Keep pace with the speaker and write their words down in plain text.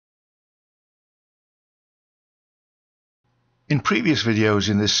In previous videos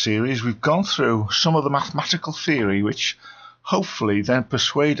in this series, we've gone through some of the mathematical theory which hopefully then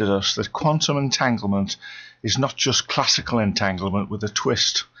persuaded us that quantum entanglement is not just classical entanglement with a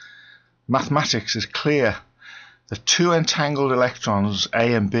twist. Mathematics is clear. The two entangled electrons,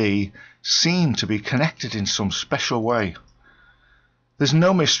 A and B, seem to be connected in some special way. There's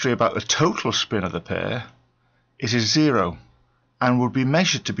no mystery about the total spin of the pair. It is zero, and would be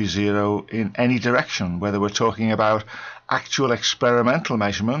measured to be zero in any direction, whether we're talking about actual experimental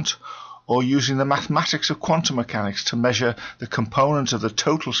measurement or using the mathematics of quantum mechanics to measure the component of the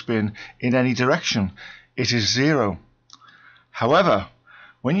total spin in any direction. It is zero. However,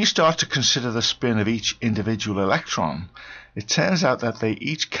 when you start to consider the spin of each individual electron, it turns out that they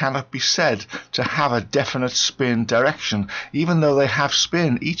each cannot be said to have a definite spin direction, even though they have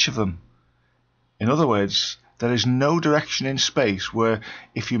spin, each of them. In other words, there is no direction in space where,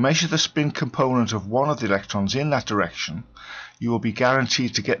 if you measure the spin component of one of the electrons in that direction, you will be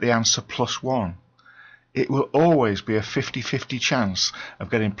guaranteed to get the answer +1. It will always be a 50-50 chance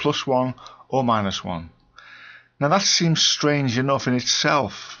of getting +1 or -1. Now that seems strange enough in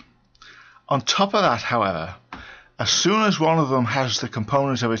itself. On top of that, however, as soon as one of them has the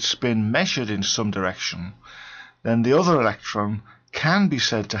component of its spin measured in some direction, then the other electron can be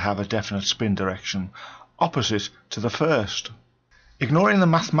said to have a definite spin direction opposite to the first. Ignoring the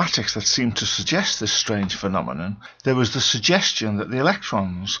mathematics that seemed to suggest this strange phenomenon, there was the suggestion that the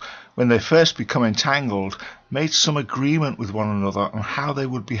electrons, when they first become entangled, made some agreement with one another on how they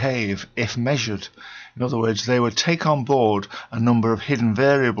would behave if measured. In other words, they would take on board a number of hidden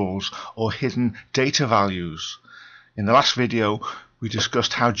variables or hidden data values. In the last video, we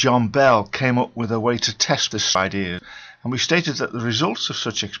discussed how John Bell came up with a way to test this idea, and we stated that the results of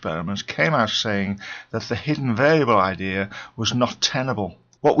such experiments came out saying that the hidden variable idea was not tenable.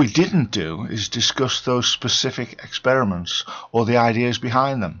 What we didn't do is discuss those specific experiments or the ideas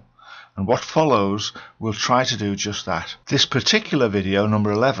behind them, and what follows we'll try to do just that. This particular video,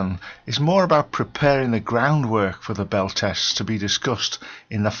 number 11, is more about preparing the groundwork for the Bell tests to be discussed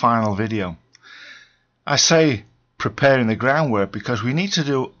in the final video. I say preparing the groundwork because we need to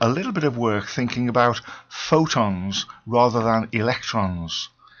do a little bit of work thinking about photons rather than electrons.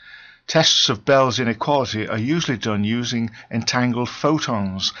 Tests of Bell's inequality are usually done using entangled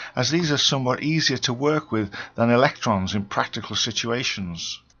photons, as these are somewhat easier to work with than electrons in practical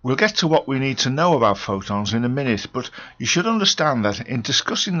situations. We'll get to what we need to know about photons in a minute, but you should understand that in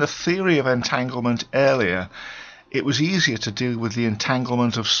discussing the theory of entanglement earlier, it was easier to deal with the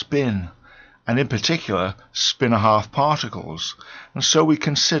entanglement of spin, and in particular spin-and-a-half particles, and so we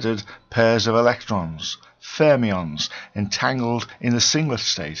considered pairs of electrons, fermions, entangled in the singlet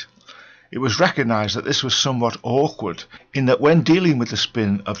state. It was recognized that this was somewhat awkward, in that when dealing with the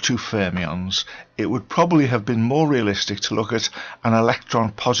spin of two fermions, it would probably have been more realistic to look at an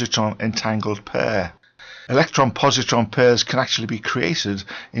electron-positron entangled pair. Electron-positron pairs can actually be created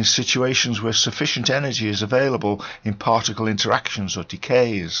in situations where sufficient energy is available in particle interactions or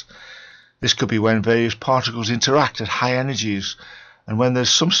decays. This could be when various particles interact at high energies, and when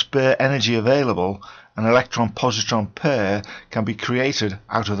there's some spare energy available, an electron-positron pair can be created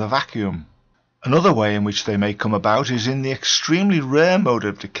out of the vacuum. Another way in which they may come about is in the extremely rare mode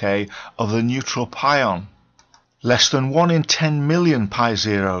of decay of the neutral pion. Less than 1 in 10 million pi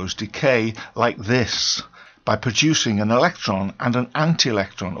zeros decay like this, by producing an electron and an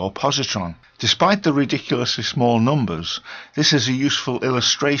anti-electron or positron. Despite the ridiculously small numbers, this is a useful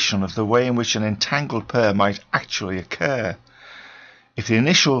illustration of the way in which an entangled pair might actually occur. If the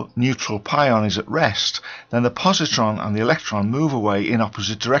initial neutral pion is at rest, then the positron and the electron move away in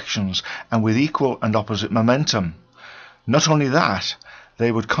opposite directions and with equal and opposite momentum. Not only that,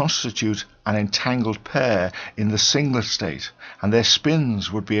 they would constitute an entangled pair in the singlet state, and their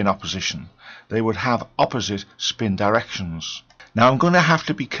spins would be in opposition. They would have opposite spin directions. Now I'm going to have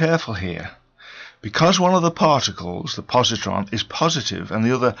to be careful here. Because one of the particles, the positron, is positive and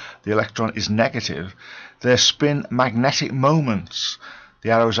the other, the electron, is negative, their spin magnetic moments,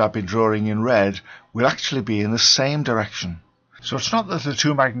 the arrows I've been drawing in red, will actually be in the same direction. So it's not that the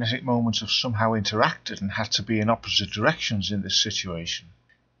two magnetic moments have somehow interacted and had to be in opposite directions in this situation.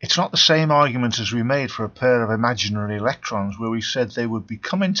 It's not the same argument as we made for a pair of imaginary electrons where we said they would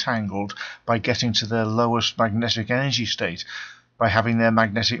become entangled by getting to their lowest magnetic energy state, by having their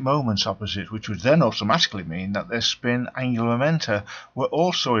magnetic moments opposite, which would then automatically mean that their spin angular momenta were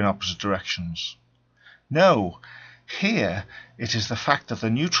also in opposite directions. No, here it is the fact that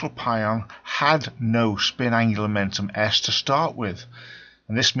the neutral pion had no spin angular momentum s to start with,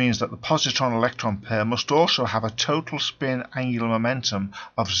 and this means that the positron-electron pair must also have a total spin angular momentum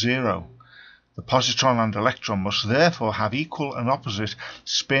of 0. The The positron and electron must therefore have equal and opposite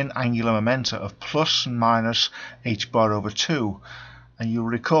spin angular momenta of plus and minus h bar over 2, and you'll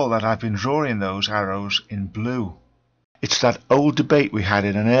recall that I've been drawing those arrows in blue. It's that old debate we had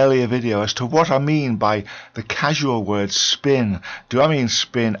in an earlier video as to what I mean by the casual word spin. Do I mean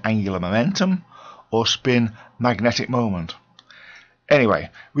spin angular momentum or spin magnetic moment?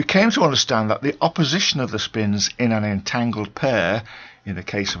 Anyway, we came to understand that the opposition of the spins in an entangled pair, in the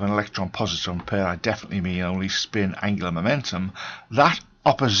case of an electron-positron pair I definitely mean only spin angular momentum, that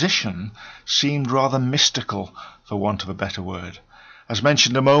opposition seemed rather mystical, for want of a better word. As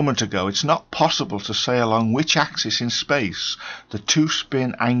mentioned a moment ago, it's not possible to say along which axis in space the two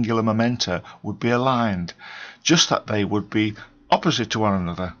spin angular momenta would be aligned, just that they would be opposite to one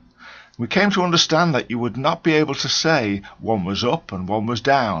another. We came to understand that you would not be able to say one was up and one was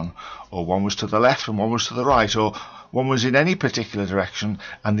down, or one was to the left and one was to the right, or one was in any particular direction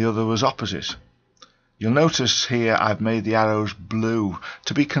and the other was opposite. You'll notice here I've made the arrows blue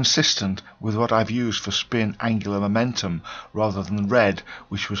to be consistent with what I've used for spin angular momentum rather than red,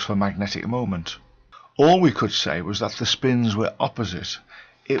 which was for magnetic moment. All we could say was that the spins were opposite.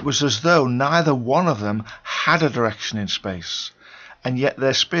 It was as though neither one of them had a direction in space, and yet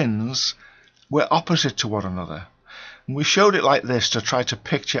their spins were opposite to one another. And we showed it like this to try to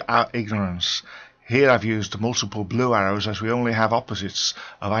picture our ignorance. Here I've used multiple blue arrows as we only have opposites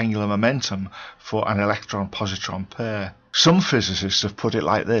of angular momentum for an electron-positron pair. Some physicists have put it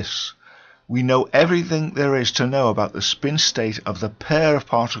like this: we know everything there is to know about the spin state of the pair of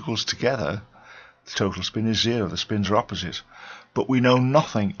particles together. The total spin is zero, the spins are opposite. But we know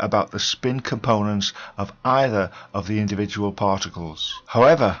nothing about the spin components of either of the individual particles.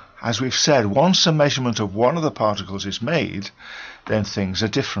 However, as we've said, once a measurement of one of the particles is made, then things are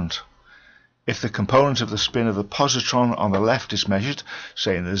different. If the component of the spin of the positron on the left is measured,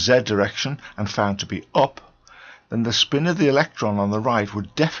 say in the z direction, and found to be up, then the spin of the electron on the right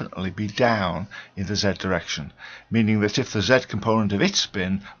would definitely be down in the z direction, meaning that if the z component of its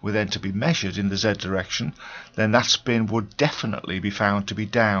spin were then to be measured in the z direction, then that spin would definitely be found to be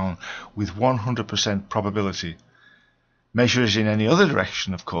down with 100% probability. Measure it in any other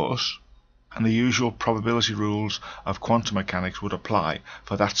direction, of course, and the usual probability rules of quantum mechanics would apply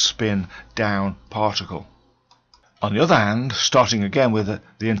for that spin down particle. On the other hand, starting again with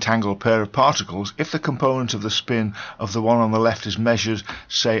the entangled pair of particles, if the component of the spin of the one on the left is measured,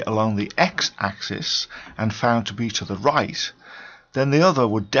 say, along the x-axis and found to be to the right, then the other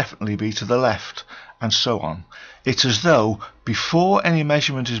would definitely be to the left, and so on. It's as though, before any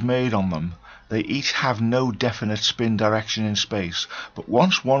measurement is made on them, they each have no definite spin direction in space, but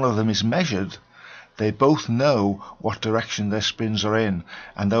once one of them is measured, they both know what direction their spins are in,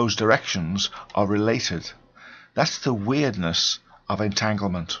 and those directions are related. That's the weirdness of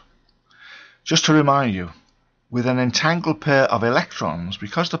entanglement. Just to remind you, with an entangled pair of electrons,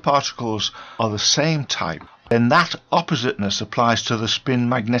 because the particles are the same type, then that oppositeness applies to the spin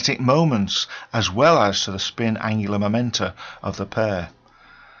magnetic moments as well as to the spin angular momenta of the pair.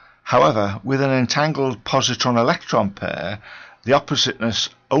 However, with an entangled positron-electron pair, the oppositeness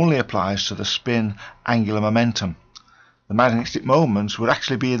only applies to the spin angular momentum. The magnetic moments would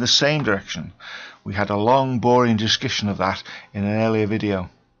actually be in the same direction. We had a long, boring discussion of that in an earlier video.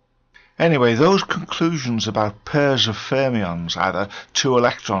 Anyway, those conclusions about pairs of fermions, either two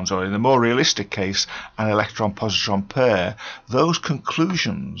electrons or in the more realistic case an electron-positron pair, those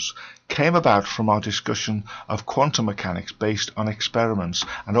conclusions came about from our discussion of quantum mechanics based on experiments,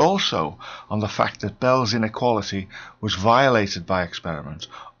 and also on the fact that Bell's inequality was violated by experiment,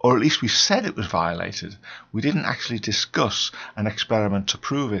 or at least we said it was violated. We didn't actually discuss an experiment to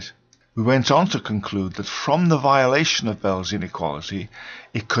prove it. We went on to conclude that from the violation of Bell's inequality,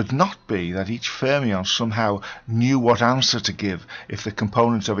 it could not be that each fermion somehow knew what answer to give if the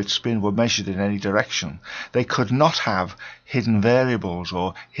components of its spin were measured in any direction. They could not have hidden variables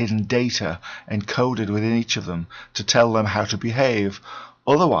or hidden data encoded within each of them to tell them how to behave.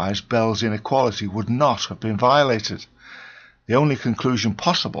 Otherwise, Bell's inequality would not have been violated. The only conclusion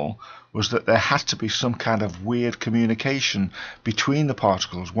possible was that there had to be some kind of weird communication between the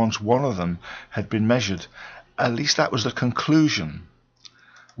particles once one of them had been measured. At least that was the conclusion.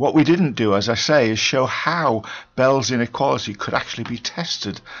 What we didn't do, as I say, is show how Bell's inequality could actually be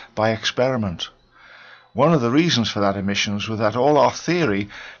tested by experiment. One of the reasons for that omission was that all our theory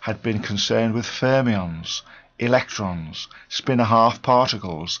had been concerned with fermions, electrons, spin-a-half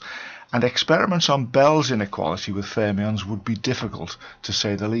particles, and experiments on Bell's inequality with fermions would be difficult, to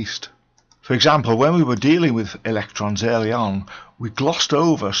say the least. For example, when we were dealing with electrons early on, we glossed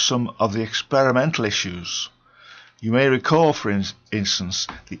over some of the experimental issues. You may recall, for instance,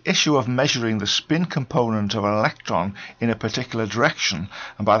 the issue of measuring the spin component of an electron in a particular direction,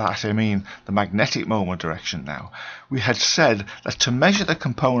 and by that I mean the magnetic moment direction now. We had said that to measure the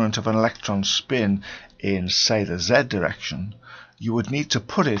component of an electron's spin in, say, the z direction, you would need to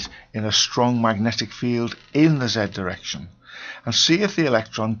put it in a strong magnetic field in the z direction, and see if the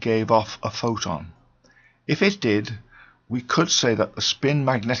electron gave off a photon. If it did, we could say that the spin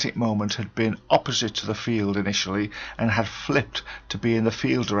magnetic moment had been opposite to the field initially and had flipped to be in the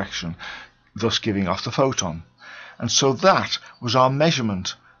field direction, thus giving off the photon. And so that was our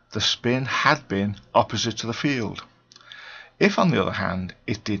measurement. The spin had been opposite to the field. If, on the other hand,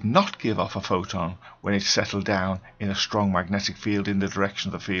 it did not give off a photon when it settled down in a strong magnetic field in the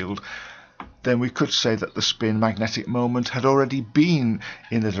direction of the field, then we could say that the spin magnetic moment had already been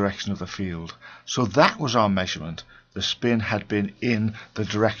in the direction of the field. So that was our measurement. The spin had been in the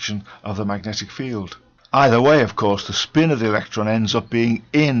direction of the magnetic field. Either way, of course, the spin of the electron ends up being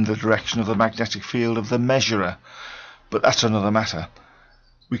in the direction of the magnetic field of the measurer. But that's another matter.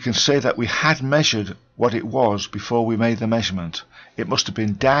 We can say that we had measured what it was before we made the measurement. It must have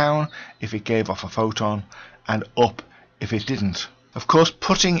been down if it gave off a photon, and up if it didn't. Of course,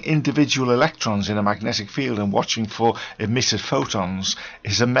 putting individual electrons in a magnetic field and watching for emitted photons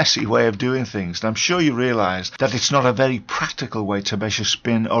is a messy way of doing things, and I'm sure you realise that it's not a very practical way to measure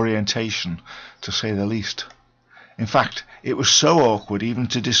spin orientation, to say the least. In fact, it was so awkward even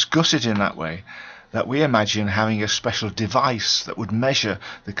to discuss it in that way that we imagine having a special device that would measure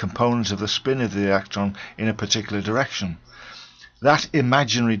the component of the spin of the electron in a particular direction. That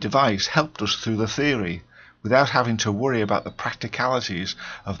imaginary device helped us through the theory, without having to worry about the practicalities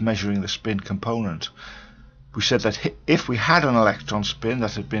of measuring the spin component. We said that if we had an electron spin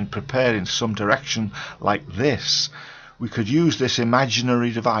that had been prepared in some direction like this, we could use this imaginary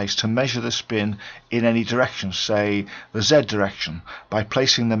device to measure the spin in any direction, say the z direction, by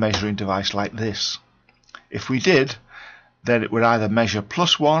placing the measuring device like this. If we did, then it would either measure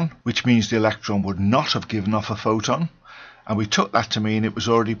 +1, which means the electron would not have given off a photon, and we took that to mean it was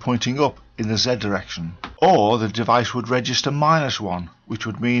already pointing up in the z direction. Or the device would register -1, which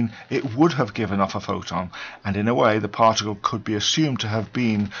would mean it would have given off a photon, and in a way the particle could be assumed to have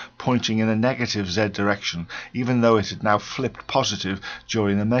been pointing in a negative z direction, even though it had now flipped positive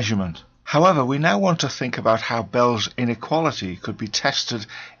during the measurement. However, we now want to think about how Bell's inequality could be tested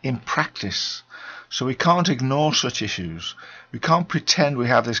in practice. So we can't ignore such issues. We can't pretend we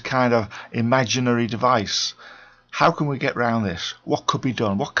have this kind of imaginary device. How can we get round this? What could be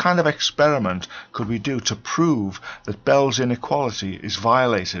done? What kind of experiment could we do to prove that Bell's inequality is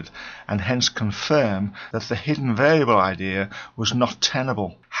violated and hence confirm that the hidden variable idea was not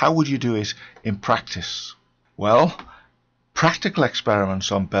tenable? How would you do it in practice? Well, practical experiments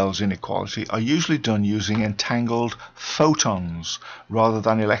on Bell's inequality are usually done using entangled photons rather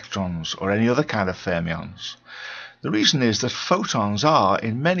than electrons or any other kind of fermions. The reason is that photons are,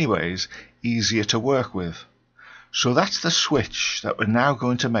 in many ways, easier to work with. So that's the switch that we're now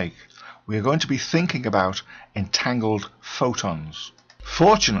going to make. We are going to be thinking about entangled photons.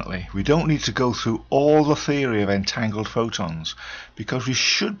 Fortunately, we don't need to go through all the theory of entangled photons, because we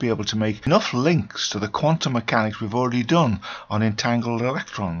should be able to make enough links to the quantum mechanics we've already done on entangled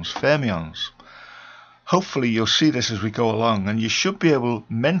electrons, fermions. Hopefully you'll see this as we go along, and you should be able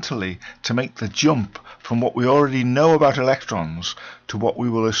mentally to make the jump from what we already know about electrons to what we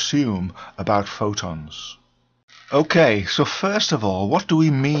will assume about photons. Okay, so first of all, what do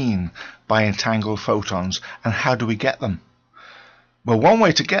we mean by entangled photons and how do we get them? Well, one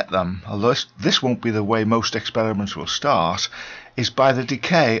way to get them, although this won't be the way most experiments will start, is by the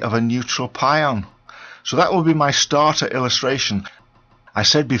decay of a neutral pion. So that will be my starter illustration. I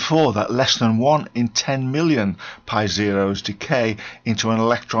said before that less than 1 in 10 million pi zeros decay into an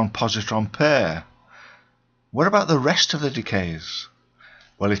electron-positron pair. What about the rest of the decays?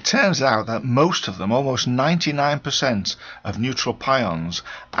 Well, it turns out that most of them, almost 99% of neutral pions,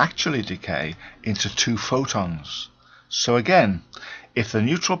 actually decay into 2 photons. So again, if the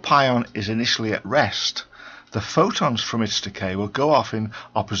neutral pion is initially at rest, the photons from its decay will go off in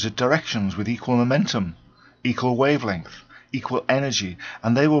opposite directions with equal momentum, equal wavelength, equal energy,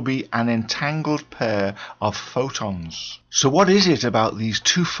 and they will be an entangled pair of photons. So what is it about these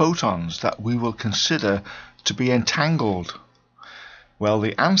 2 photons that we will consider to be entangled? Well,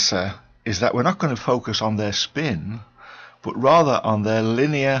 the answer is that we're not going to focus on their spin, but rather on their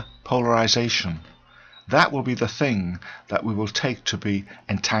linear polarisation. That will be the thing that we will take to be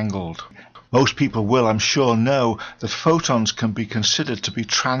entangled. Most people will, I'm sure, know that photons can be considered to be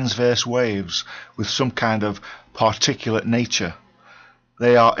transverse waves with some kind of particulate nature.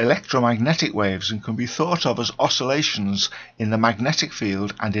 They are electromagnetic waves and can be thought of as oscillations in the magnetic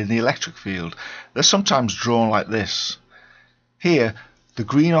field and in the electric field. They're sometimes drawn like this. Here, the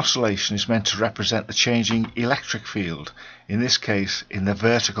green oscillation is meant to represent the changing electric field, in this case in the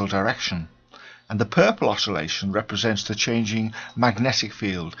vertical direction, and the purple oscillation represents the changing magnetic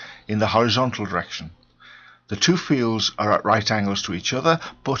field in the horizontal direction. The two fields are at right angles to each other,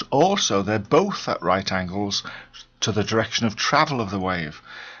 but also they're both at right angles to the direction of travel of the wave,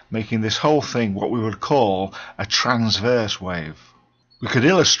 making this whole thing what we would call a transverse wave. We could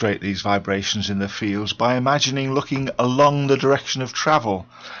illustrate these vibrations in the fields by imagining looking along the direction of travel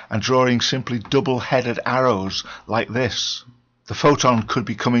and drawing simply double-headed arrows like this. The photon could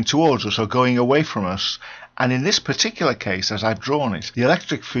be coming towards us or going away from us, and in this particular case, as I've drawn it, the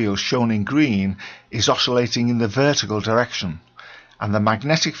electric field shown in green is oscillating in the vertical direction, and the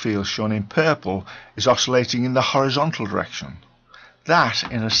magnetic field shown in purple is oscillating in the horizontal direction. That,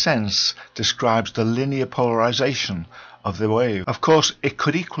 in a sense, describes the linear polarization of the wave. Of course, it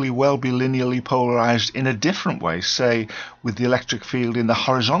could equally well be linearly polarized in a different way, say with the electric field in the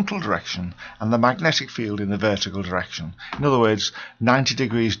horizontal direction and the magnetic field in the vertical direction. In other words, 90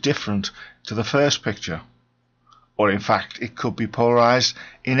 degrees different to the first picture. Or in fact, it could be polarized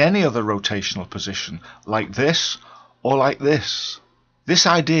in any other rotational position, like this or like this. This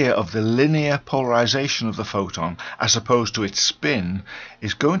idea of the linear polarization of the photon as opposed to its spin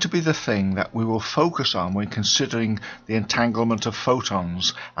is going to be the thing that we will focus on when considering the entanglement of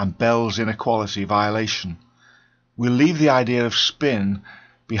photons and Bell's inequality violation. We'll leave the idea of spin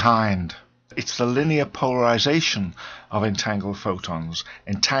behind. It's the linear polarization of entangled photons,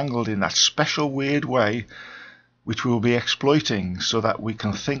 entangled in that special weird way which we will be exploiting so that we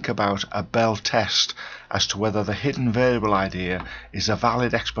can think about a Bell test as to whether the hidden variable idea is a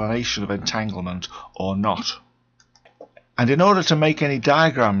valid explanation of entanglement or not. And in order to make any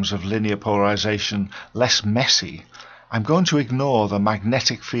diagrams of linear polarization less messy, I'm going to ignore the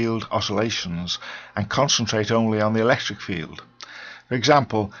magnetic field oscillations and concentrate only on the electric field. For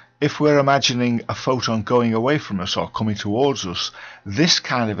example, if we're imagining a photon going away from us or coming towards us, this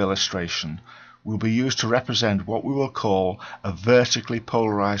kind of illustration will be used to represent what we will call a vertically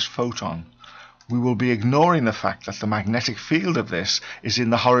polarized photon. We will be ignoring the fact that the magnetic field of this is in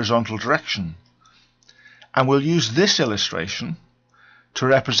the horizontal direction. And we'll use this illustration to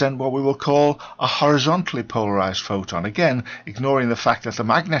represent what we will call a horizontally polarized photon, again ignoring the fact that the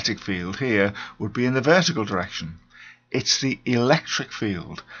magnetic field here would be in the vertical direction. It's the electric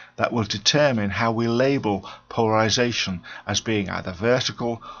field that will determine how we label polarization as being either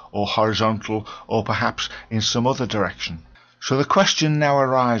vertical or horizontal or perhaps in some other direction. So the question now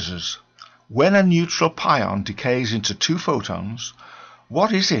arises, when a neutral pion decays into two photons,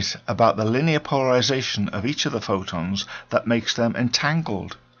 what is it about the linear polarization of each of the photons that makes them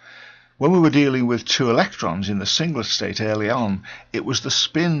entangled? When we were dealing with two electrons in the singlet state early on, it was the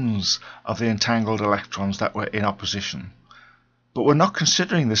spins of the entangled electrons that were in opposition. But we're not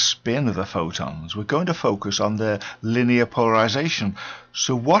considering the spin of the photons. We're going to focus on their linear polarization.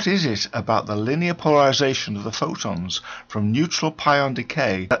 So what is it about the linear polarization of the photons from neutral pion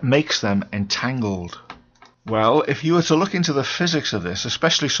decay that makes them entangled? Well, if you were to look into the physics of this,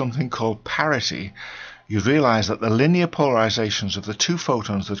 especially something called parity, you'd realize that the linear polarizations of the two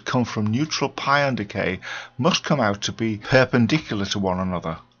photons that come from neutral pion decay must come out to be perpendicular to one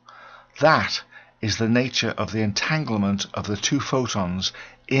another. That is the nature of the entanglement of the two photons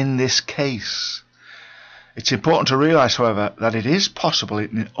in this case. It's important to realize, however, that it is possible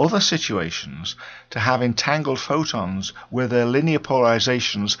in other situations to have entangled photons where their linear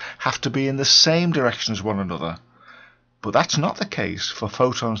polarizations have to be in the same direction as one another. But that's not the case for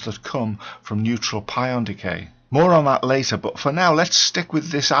photons that come from neutral pion decay. More on that later, but for now let's stick with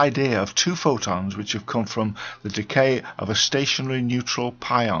this idea of two photons which have come from the decay of a stationary neutral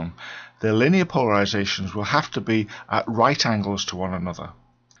pion. Their linear polarizations will have to be at right angles to one another.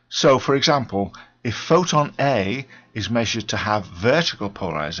 So, for example, if photon A is measured to have vertical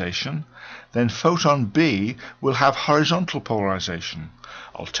polarization, then photon B will have horizontal polarization.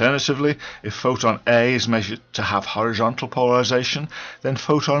 Alternatively, if photon A is measured to have horizontal polarization, then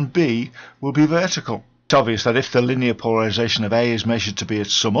photon B will be vertical. It's obvious that if the linear polarization of A is measured to be at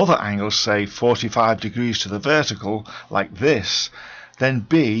some other angle, say 45 degrees to the vertical, like this, then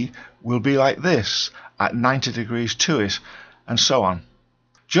B will be like this, at 90 degrees to it, and so on.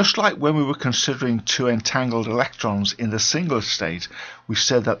 Just like when we were considering two entangled electrons in the singlet state, we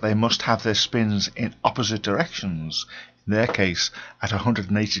said that they must have their spins in opposite directions. in their case at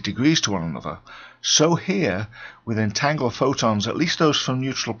 180 degrees to one another. So here, with entangled photons, at least those from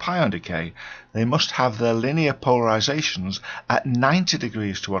neutral pion decay, they must have their linear polarizations at 90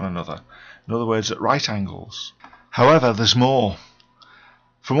 degrees to one another, in other words at right angles. However, there's more.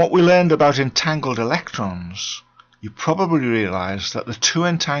 From what we learned about entangled electrons, you probably realize that the two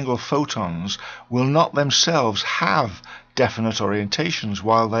entangled photons will not themselves have definite orientations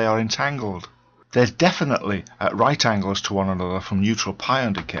while they are entangled. They're definitely at right angles to one another from neutral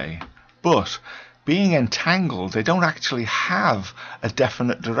pion decay, but being entangled, they don't actually have a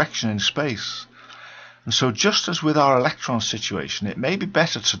definite direction in space. And so just as with our electron situation, it may be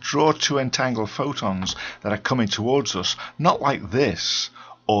better to draw two entangled photons that are coming towards us, not like this,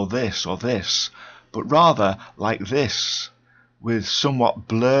 or this, or this, but rather like this, with somewhat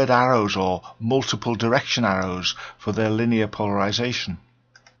blurred arrows or multiple direction arrows for their linear polarization.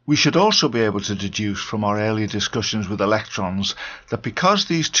 We should also be able to deduce from our earlier discussions with electrons that because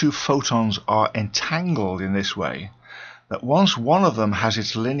these two photons are entangled in this way, that once one of them has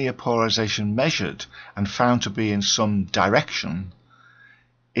its linear polarization measured and found to be in some direction,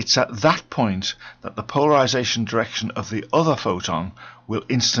 it's at that point that the polarization direction of the other photon will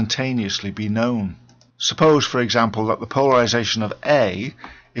instantaneously be known. Suppose, for example, that the polarization of A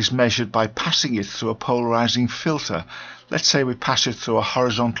is measured by passing it through a polarizing filter. Let's say we pass it through a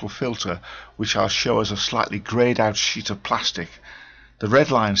horizontal filter, which I'll show as a slightly grayed out sheet of plastic. The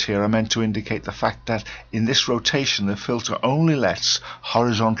red lines here are meant to indicate the fact that in this rotation the filter only lets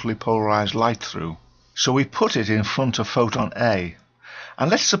horizontally polarized light through. So we put it in front of photon A, and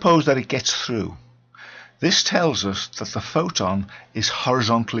let's suppose that it gets through. This tells us that the photon is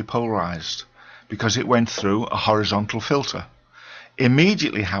horizontally polarized, because it went through a horizontal filter.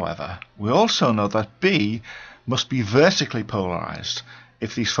 Immediately, however, we also know that B must be vertically polarized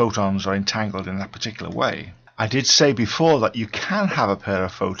if these photons are entangled in that particular way. I did say before that you can have a pair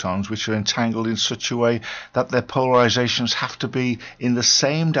of photons which are entangled in such a way that their polarizations have to be in the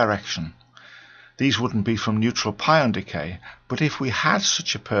same direction. These wouldn't be from neutral pion decay, but if we had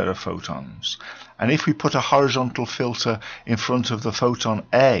such a pair of photons, and if we put a horizontal filter in front of the photon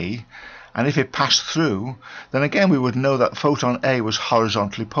A, and if it passed through, then again we would know that photon A was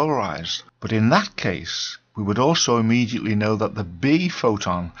horizontally polarized. But in that case, we would also immediately know that the B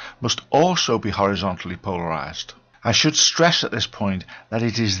photon must also be horizontally polarized. I should stress at this point that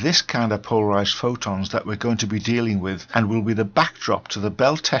it is this kind of polarized photons that we're going to be dealing with and will be the backdrop to the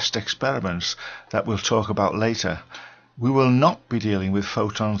Bell test experiments that we'll talk about later. We will not be dealing with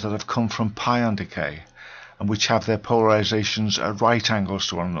photons that have come from pion decay and which have their polarizations at right angles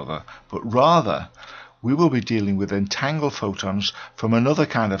to one another, but rather we will be dealing with entangled photons from another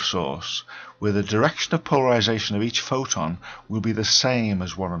kind of source, where the direction of polarization of each photon will be the same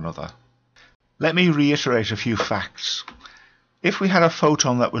as one another. Let me reiterate a few facts. If we had a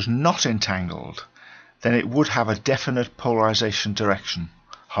photon that was not entangled, then it would have a definite polarization direction,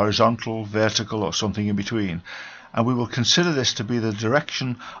 horizontal, vertical, or something in between, and we will consider this to be the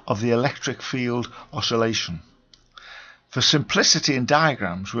direction of the electric field oscillation. For simplicity in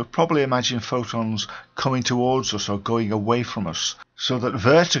diagrams, we'll probably imagine photons coming towards us or going away from us, so that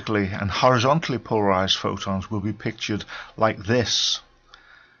vertically and horizontally polarized photons will be pictured like this.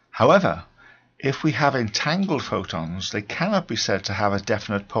 However, if we have entangled photons, they cannot be said to have a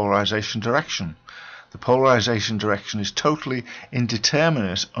definite polarization direction. The polarization direction is totally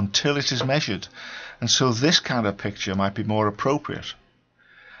indeterminate until it is measured, and so this kind of picture might be more appropriate.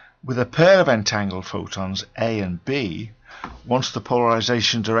 With a pair of entangled photons, A and B, once the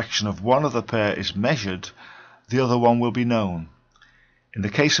polarization direction of one of the pair is measured, the other one will be known. In the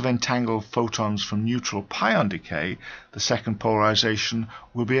case of entangled photons from neutral pion decay, the second polarization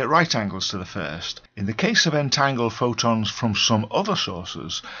will be at right angles to the first. In the case of entangled photons from some other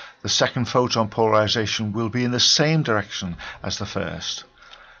sources, the second photon polarization will be in the same direction as the first.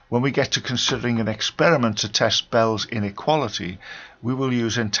 When we get to considering an experiment to test Bell's inequality, we will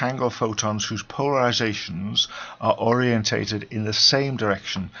use entangled photons whose polarizations are orientated in the same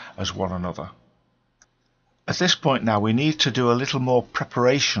direction as one another. At this point now we need to do a little more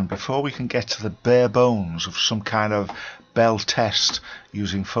preparation before we can get to the bare bones of some kind of Bell test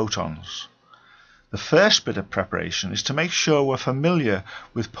using photons. The first bit of preparation is to make sure we're familiar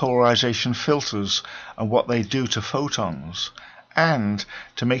with polarization filters and what they do to photons, and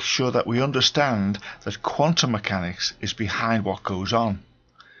to make sure that we understand that quantum mechanics is behind what goes on.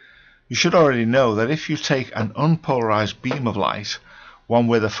 You should already know that if you take an unpolarized beam of light, one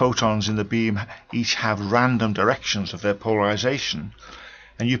where the photons in the beam each have random directions of their polarization,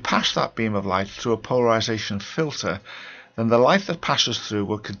 and you pass that beam of light through a polarization filter, then the light that passes through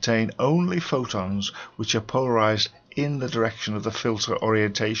will contain only photons which are polarized in the direction of the filter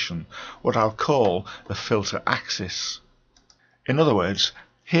orientation, what I'll call the filter axis. In other words,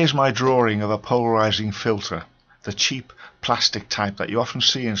 here's my drawing of a polarizing filter, the cheap plastic type that you often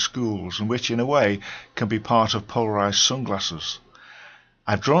see in schools and which in a way can be part of polarized sunglasses.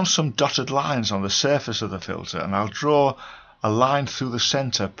 I've drawn some dotted lines on the surface of the filter, and I'll draw a line through the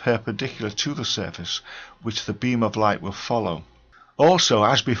center perpendicular to the surface which the beam of light will follow. Also,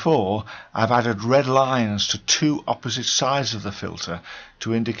 as before, I've added red lines to two opposite sides of the filter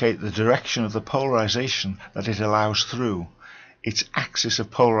to indicate the direction of the polarization that it allows through, its axis of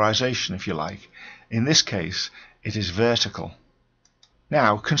polarization if you like. In this case it is vertical.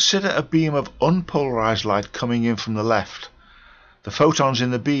 Now consider a beam of unpolarized light coming in from the left. The photons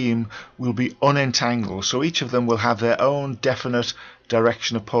in the beam will be unentangled, so each of them will have their own definite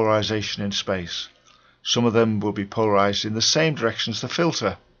direction of polarization in space. Some of them will be polarized in the same direction as the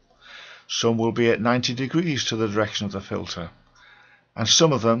filter. Some will be at 90 degrees to the direction of the filter. And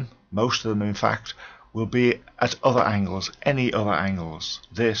some of them, most of them in fact, will be at other angles, any other angles.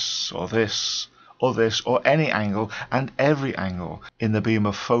 This, or this, or this, or any angle and every angle in the beam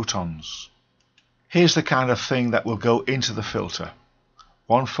of photons. Here's the kind of thing that will go into the filter.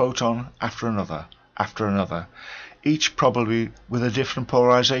 One photon after another, each probably with a different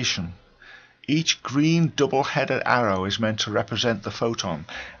polarization. Each green double-headed arrow is meant to represent the photon,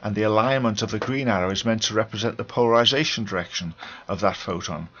 and the alignment of the green arrow is meant to represent the polarization direction of that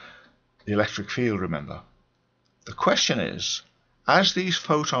photon, the electric field, remember. The question is, as these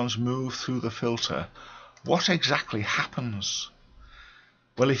photons move through the filter, what exactly happens?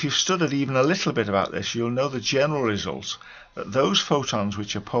 Well, if you've studied even a little bit about this, you'll know the general result, that those photons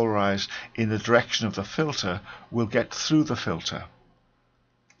which are polarized in the direction of the filter will get through the filter.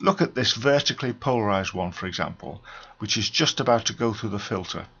 Look at this vertically polarized one, for example, which is just about to go through the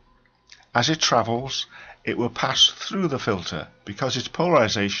filter. As it travels, it will pass through the filter because its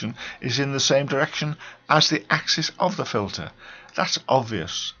polarization is in the same direction as the axis of the filter. That's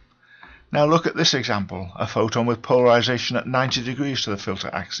obvious. Now look at this example, a photon with polarization at 90 degrees to the filter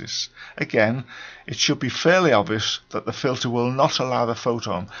axis. Again, it should be fairly obvious that the filter will not allow the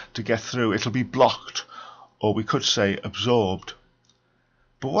photon to get through. It'll be blocked, or we could say absorbed.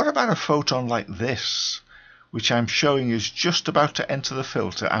 But what about a photon like this, which I'm showing is just about to enter the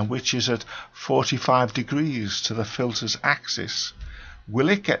filter and which is at 45 degrees to the filter's axis? Will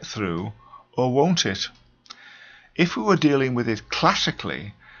it get through or won't it? If we were dealing with it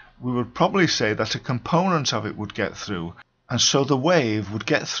classically, we would probably say that a component of it would get through, and so the wave would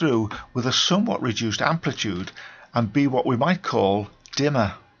get through with a somewhat reduced amplitude and be what we might call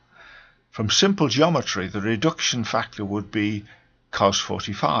dimmer. From simple geometry, the reduction factor would be cos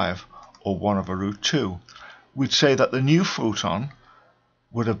 45, or 1/√2. We'd say that the new photon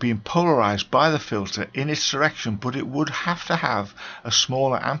would have been polarized by the filter in its direction, but it would have to have a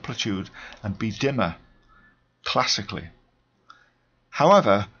smaller amplitude and be dimmer, classically.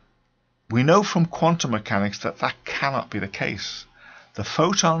 However, we know from quantum mechanics that that cannot be the case. The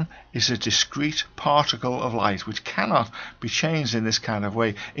photon is a discrete particle of light which cannot be changed in this kind of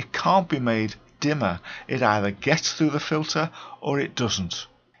way. It can't be made dimmer. It either gets through the filter or it doesn't.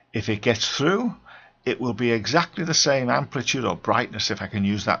 If it gets through, it will be exactly the same amplitude or brightness, if I can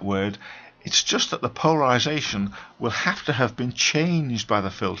use that word. It's just that the polarization will have to have been changed by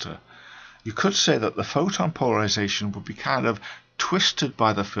the filter. You could say that the photon polarization would be kind of twisted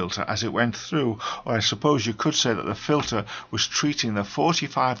by the filter as it went through, or I suppose you could say that the filter was treating the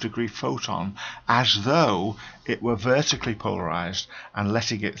 45-degree photon as though it were vertically polarized and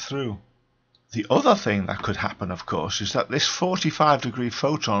letting it through. The other thing that could happen, of course, is that this 45-degree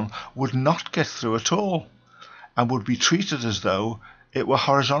photon would not get through at all and would be treated as though it were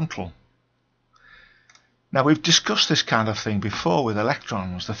horizontal. Now, we've discussed this kind of thing before with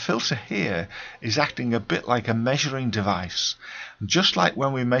electrons. The filter here is acting a bit like a measuring device. And just like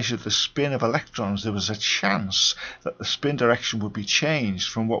when we measured the spin of electrons, there was a chance that the spin direction would be changed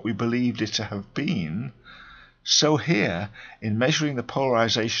from what we believed it to have been. So here, in measuring the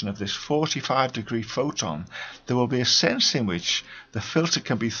polarization of this 45-degree photon, there will be a sense in which the filter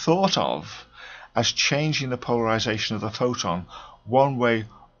can be thought of as changing the polarization of the photon one way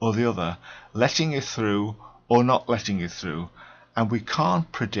or the other, letting it through or not letting it through, and we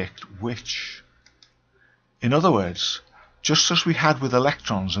can't predict which. In other words, just as we had with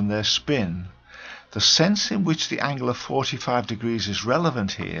electrons and their spin, the sense in which the angle of 45 degrees is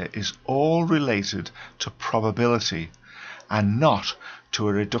relevant here is all related to probability and not to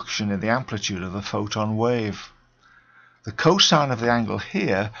a reduction in the amplitude of the photon wave. The cosine of the angle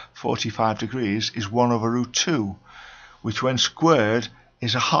here, 45 degrees, is 1/√2, which when squared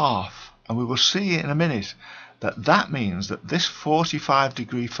is a half, and we will see in a minute that means that this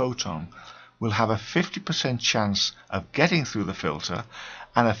 45-degree photon will have a 50% chance of getting through the filter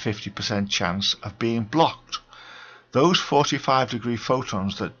and a 50% chance of being blocked. Those 45-degree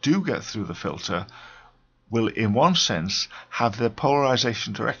photons that do get through the filter will, in one sense, have their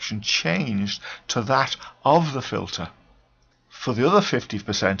polarization direction changed to that of the filter. For the other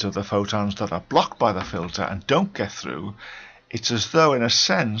 50% of the photons that are blocked by the filter and don't get through, it's as though, in a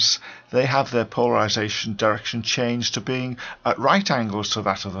sense, they have their polarization direction changed to being at right angles to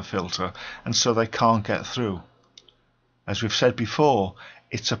that of the filter, and so they can't get through. As we've said before,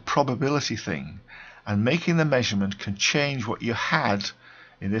 it's a probability thing, and making the measurement can change what you had,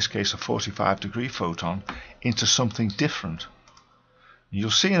 in this case a 45-degree photon, into something different. You'll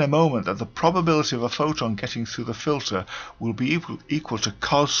see in a moment that the probability of a photon getting through the filter will be equal to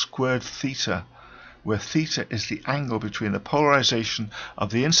cos squared theta, where theta is the angle between the polarization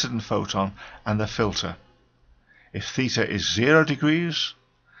of the incident photon and the filter. If theta is 0 degrees,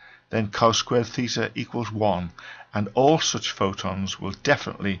 then cos squared theta equals 1, and all such photons will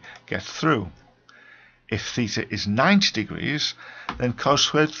definitely get through. If theta is 90 degrees, then cos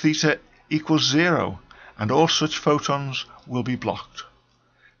squared theta equals 0, and all such photons will be blocked.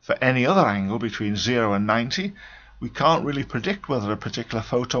 For any other angle between 0 and 90, we can't really predict whether a particular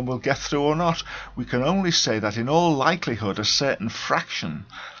photon will get through or not. We can only say that in all likelihood a certain fraction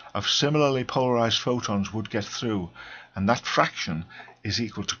of similarly polarized photons would get through, and that fraction is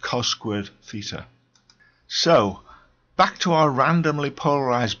equal to cos squared theta. So, back to our randomly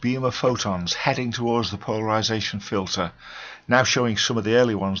polarized beam of photons heading towards the polarization filter, now showing some of the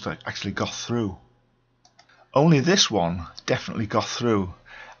early ones that actually got through. Only this one definitely got through,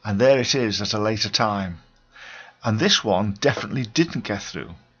 and there it is at a later time. And this one definitely didn't get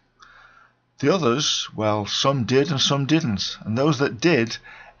through. The others, well, some did and some didn't, and those that did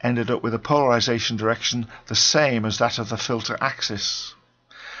ended up with a polarization direction the same as that of the filter axis.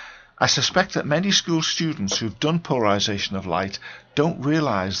 I suspect that many school students who've done polarization of light don't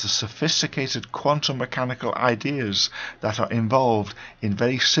realize the sophisticated quantum mechanical ideas that are involved in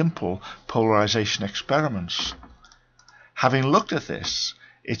very simple polarization experiments. Having looked at this,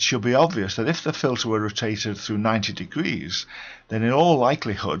 it should be obvious that if the filter were rotated through 90 degrees, then in all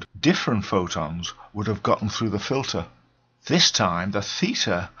likelihood different photons would have gotten through the filter. This time the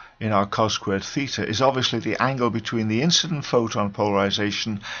theta in our cos squared theta is obviously the angle between the incident photon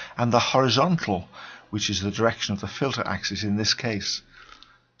polarization and the horizontal, which is the direction of the filter axis in this case.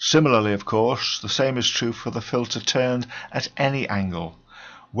 Similarly, of course, the same is true for the filter turned at any angle.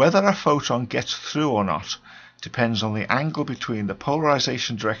 Whether a photon gets through or not depends on the angle between the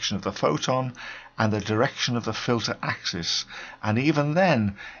polarization direction of the photon and the direction of the filter axis, and even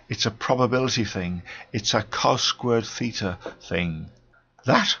then it's a probability thing, it's a cos squared theta thing.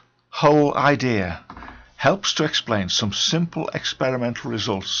 That whole idea helps to explain some simple experimental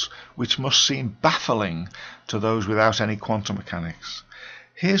results which must seem baffling to those without any quantum mechanics.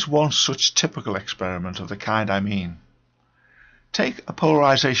 Here's one such typical experiment of the kind I mean. Take a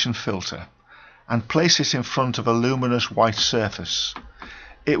polarization filter and place it in front of a luminous white surface.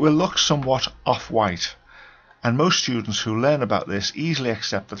 It will look somewhat off-white, and most students who learn about this easily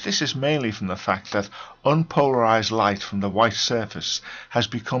accept that this is mainly from the fact that unpolarized light from the white surface has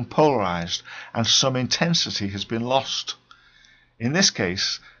become polarized and some intensity has been lost. In this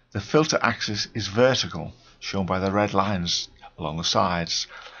case, the filter axis is vertical, shown by the red lines along the sides,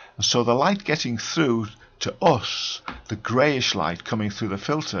 and so the light getting through to us, the greyish light coming through the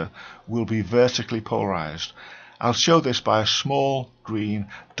filter, will be vertically polarized. I'll show this by a small green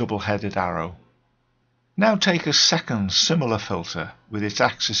double-headed arrow. Now take a second similar filter with its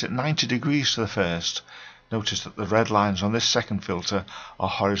axis at 90 degrees to the first. Notice that the red lines on this second filter are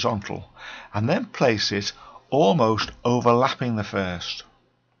horizontal, and then place it almost overlapping the first.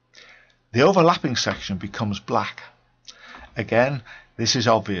 The overlapping section becomes black. Again, this is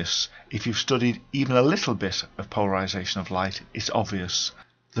obvious. If you've studied even a little bit of polarization of light, it's obvious.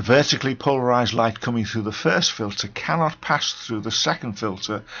 The vertically polarized light coming through the first filter cannot pass through the second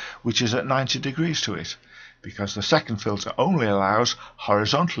filter, which is at 90 degrees to it, because the second filter only allows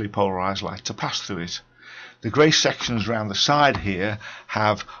horizontally polarized light to pass through it. The grey sections around the side here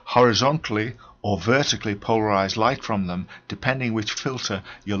have horizontally or vertically polarized light from them, depending which filter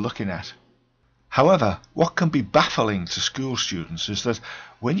you're looking at. However, what can be baffling to school students is that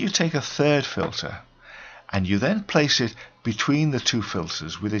when you take a third filter and you then place it between the two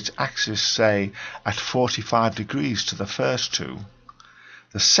filters with its axis, say, at 45 degrees to the first two,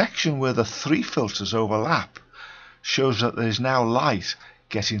 the section where the three filters overlap shows that there is now light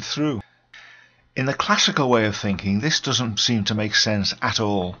getting through. In the classical way of thinking, this doesn't seem to make sense at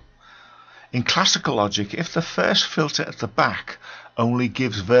all. In classical logic, if the first filter at the back only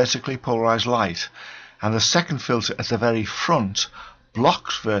gives vertically polarized light, and the second filter at the very front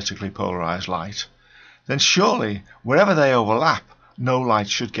blocks vertically polarized light, then surely, wherever they overlap, no light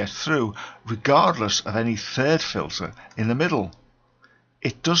should get through, regardless of any third filter in the middle.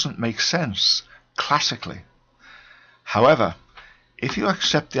 It doesn't make sense, classically. However, if you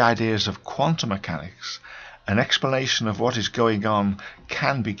accept the ideas of quantum mechanics, an explanation of what is going on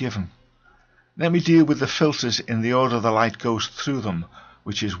can be given. Let me deal with the filters in the order the light goes through them,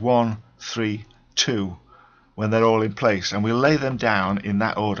 which is 1, 3, 2, when they're all in place, and we'll lay them down in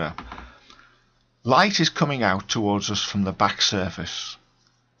that order. Light is coming out towards us from the back surface.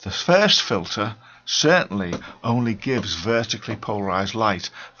 The first filter certainly only gives vertically polarized light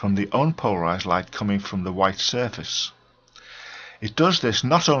from the unpolarized light coming from the white surface. It does this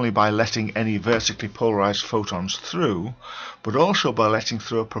not only by letting any vertically polarized photons through, but also by letting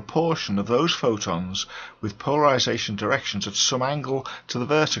through a proportion of those photons with polarization directions at some angle to the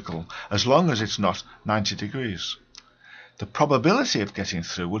vertical, as long as it's not 90 degrees. The probability of getting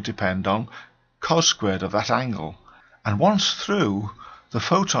through will depend on cos squared of that angle, and once through, the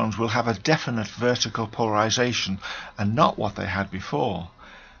photons will have a definite vertical polarization and not what they had before.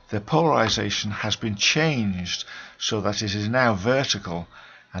 Their polarization has been changed so that it is now vertical,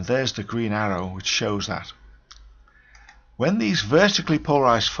 and there's the green arrow which shows that. When these vertically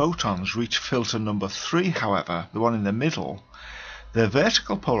polarized photons reach filter number 3, however, the one in the middle, their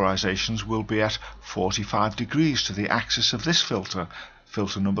vertical polarizations will be at 45 degrees to the axis of this filter,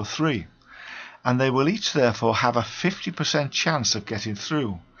 filter number 3. And they will each therefore have a 50% chance of getting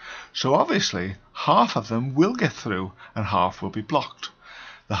through. So obviously half of them will get through and half will be blocked.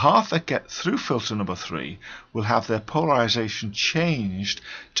 The half that get through filter number 3 will have their polarization changed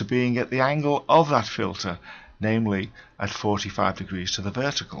to being at the angle of that filter, namely at 45 degrees to the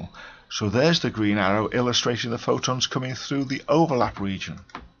vertical. So there's the green arrow illustrating the photons coming through the overlap region.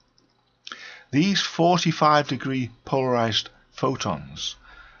 These 45 degree polarized photons,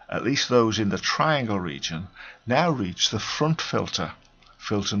 at least those in the triangle region, now reach the front filter,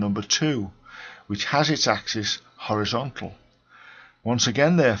 filter number 2, which has its axis horizontal. Once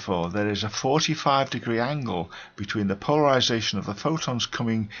again, therefore, there is a 45 degree angle between the polarization of the photons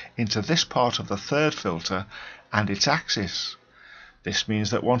coming into this part of the third filter and its axis. This means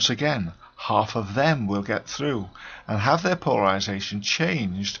that once again, half of them will get through and have their polarization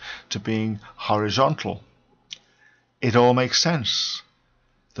changed to being horizontal. It all makes sense.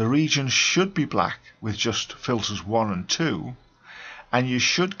 The region should be black with just filters 1 and 2, and you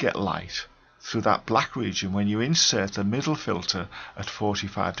should get light through that black region when you insert the middle filter at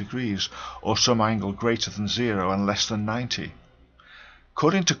 45 degrees or some angle greater than 0 and less than 90.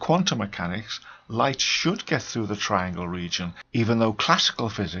 According to quantum mechanics, light should get through the triangle region, even though classical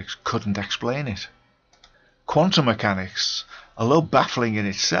physics couldn't explain it. Quantum mechanics, although baffling in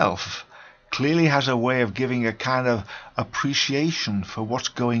itself, clearly has a way of giving a kind of appreciation for what's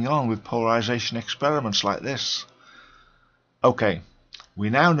going on with polarization experiments like this. Okay, we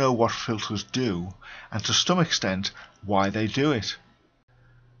now know what filters do, and to some extent why they do it.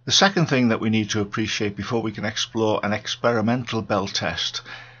 The second thing that we need to appreciate before we can explore an experimental Bell test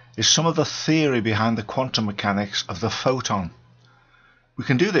is some of the theory behind the quantum mechanics of the photon. We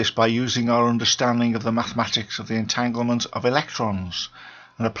can do this by using our understanding of the mathematics of the entanglement of electrons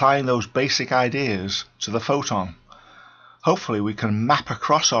and applying those basic ideas to the photon. Hopefully we can map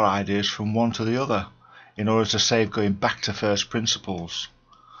across our ideas from one to the other in order to save going back to first principles.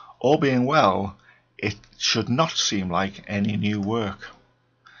 All being well, it should not seem like any new work.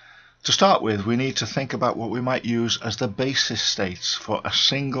 To start with, we need to think about what we might use as the basis states for a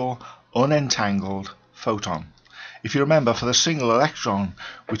single, unentangled photon. If you remember, for the single electron,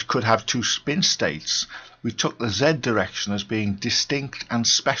 which could have two spin states, we took the z direction as being distinct and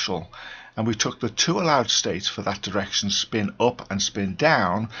special, and we took the two allowed states for that direction, spin up and spin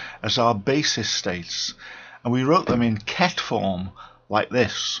down, as our basis states, and we wrote them in ket form like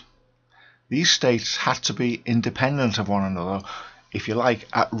this. These states had to be independent of one another, if you like,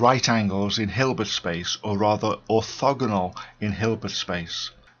 at right angles in Hilbert space, or rather orthogonal in Hilbert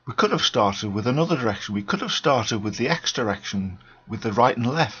space. We could have started with another direction. We could have started with the x direction with the right and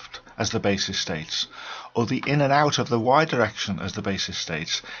left as the basis states, or the in and out of the y direction as the basis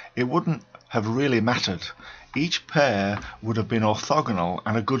states. It wouldn't have really mattered. Each pair would have been orthogonal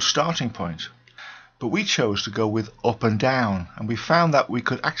and a good starting point. But we chose to go with up and down, and we found that we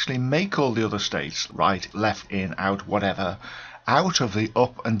could actually make all the other states, right, left, in, out, whatever, out of the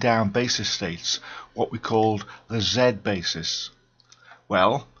up and down basis states, what we called the z basis.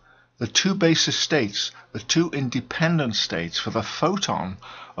 Well, The two basis states, the two independent states for the photon,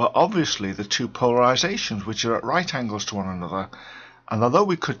 are obviously the two polarizations which are at right angles to one another, and although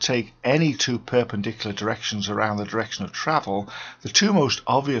we could take any two perpendicular directions around the direction of travel, the two most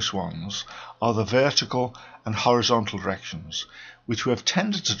obvious ones are the vertical and horizontal directions, which we have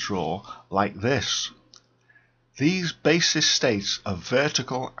tended to draw like this. These basis states of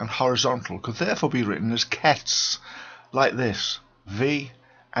vertical and horizontal could therefore be written as kets, like this, V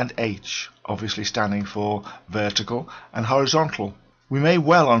and H, obviously standing for vertical and horizontal. We may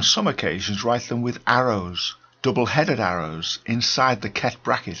well on some occasions write them with arrows, double-headed arrows, inside the ket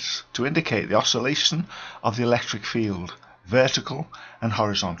brackets to indicate the oscillation of the electric field, vertical and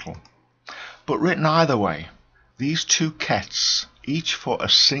horizontal. But written either way, these two kets, each for a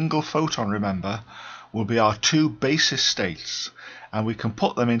single photon, remember, will be our two basis states, and we can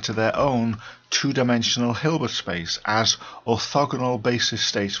put them into their own two-dimensional Hilbert space as orthogonal basis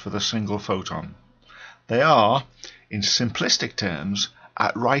states for the single photon. They are, in simplistic terms,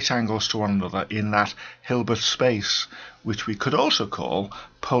 at right angles to one another in that Hilbert space, which we could also call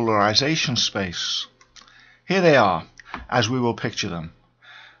polarization space. Here they are, as we will picture them.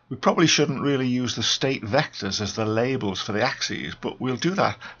 We probably shouldn't really use the state vectors as the labels for the axes, but we'll do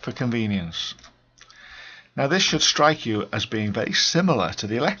that for convenience. Now this should strike you as being very similar to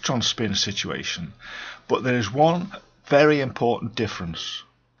the electron spin situation, but there is one very important difference.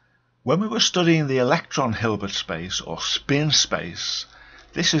 When we were studying the electron Hilbert space or spin space,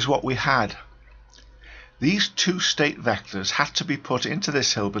 this is what we had. These two state vectors had to be put into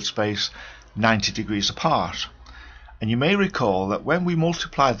this Hilbert space 90 degrees apart. And you may recall that when we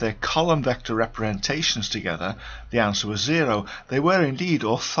multiplied their column vector representations together, the answer was 0. They were indeed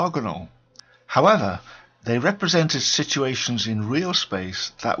orthogonal. However, they represented situations in real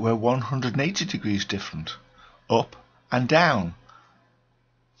space that were 180 degrees different, up and down.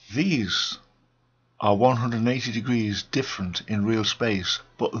 These are 180 degrees different in real space,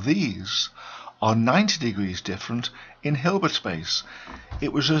 but these are 90 degrees different in Hilbert space.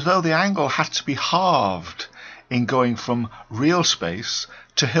 It was as though the angle had to be halved in going from real space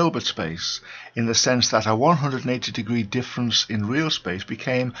to Hilbert space, in the sense that a 180 degree difference in real space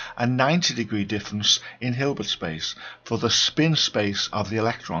became a 90 degree difference in Hilbert space for the spin space of the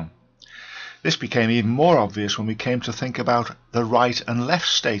electron. This became even more obvious when we came to think about the right and left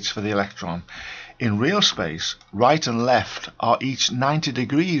states for the electron. In real space, right and left are each 90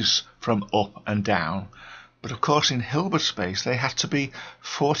 degrees from up and down, but of course in Hilbert space they had to be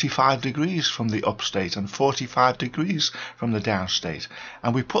 45 degrees from the up state and 45 degrees from the down state,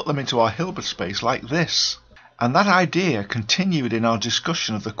 and we put them into our Hilbert space like this. And that idea continued in our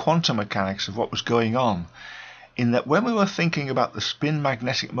discussion of the quantum mechanics of what was going on, in that when we were thinking about the spin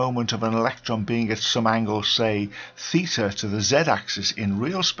magnetic moment of an electron being at some angle, say theta to the z-axis in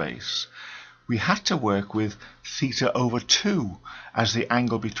real space, we had to work with theta over 2 as the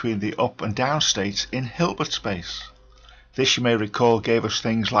angle between the up and down states in Hilbert space. This, you may recall, gave us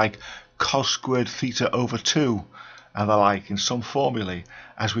things like cos squared theta over 2 and the like in some formulae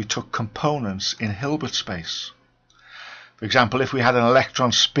as we took components in Hilbert space. For example, if we had an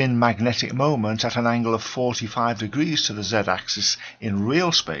electron spin magnetic moment at an angle of 45 degrees to the z-axis in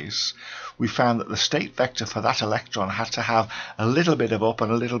real space, we found that the state vector for that electron had to have a little bit of up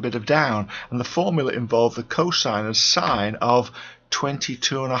and a little bit of down, and the formula involved the cosine and sine of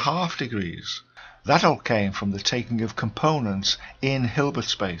 22.5 degrees. That all came from the taking of components in Hilbert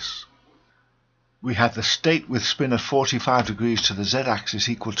space. We had the state with spin at 45 degrees to the z-axis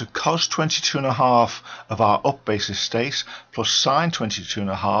equal to cos 22.5 of our up basis state plus sine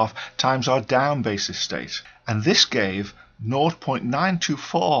 22.5 times our down basis state. And this gave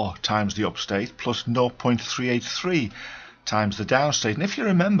 0.924 times the up state plus 0.383 times the down state. And if you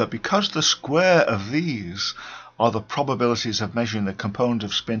remember, because the square of these are the probabilities of measuring the component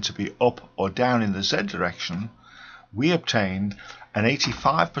of spin to be up or down in the z direction, we obtained an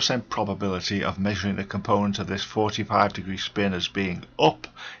 85% probability of measuring the component of this 45 degree spin as being up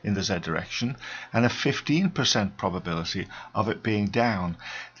in the z direction and a 15% probability of it being down.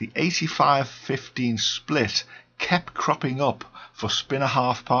 The 85-15 split kept cropping up for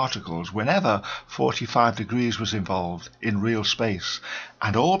spin-a-half particles whenever 45 degrees was involved in real space,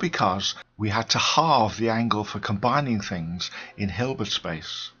 and all because we had to halve the angle for combining things in Hilbert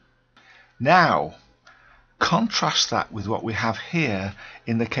space. Now, contrast that with what we have here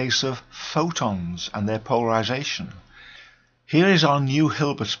in the case of photons and their polarization. Here is our new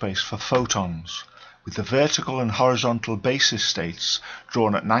Hilbert space for photons, with the vertical and horizontal basis states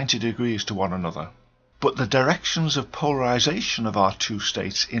drawn at 90 degrees to one another. But the directions of polarization of our two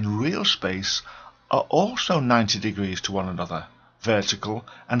states in real space are also 90 degrees to one another, vertical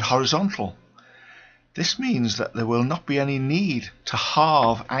and horizontal. This means that there will not be any need to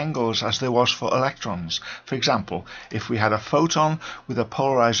halve angles as there was for electrons. For example, if we had a photon with a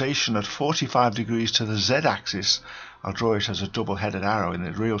polarization at 45 degrees to the z-axis, I'll draw it as a double-headed arrow in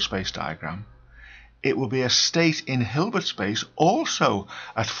the real space diagram, it will be a state in Hilbert space also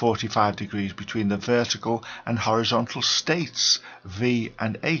at 45 degrees between the vertical and horizontal states v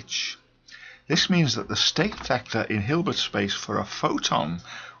and h. This means that the state vector in Hilbert space for a photon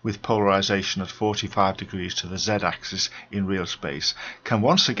with polarization at 45 degrees to the z-axis in real space can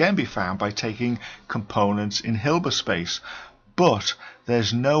once again be found by taking components in Hilbert space, but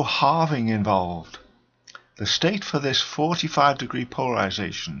there's no halving involved. The state for this 45 degree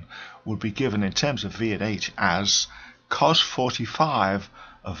polarization would be given in terms of v and h as cos 45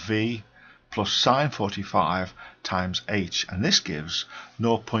 of v plus sine 45 times h, and this gives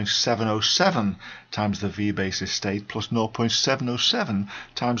 0.707 times the v basis state plus 0.707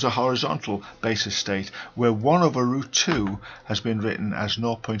 times the horizontal basis state, where 1 over root 2 has been written as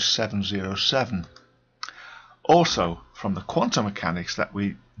 0.707. Also, from the quantum mechanics that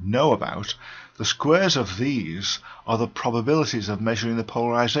we know about, the squares of these are the probabilities of measuring the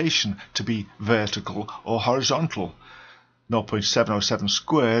polarization to be vertical or horizontal. 0.707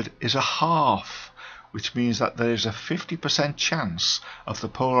 squared is a half, which means that there is a 50% chance of the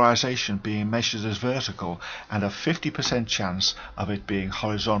polarization being measured as vertical and a 50% chance of it being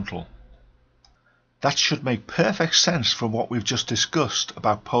horizontal. That should make perfect sense from what we've just discussed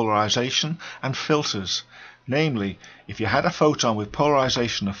about polarization and filters. Namely, if you had a photon with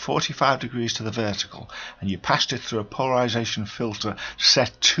polarization of 45 degrees to the vertical and you passed it through a polarization filter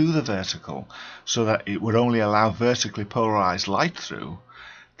set to the vertical so that it would only allow vertically polarized light through,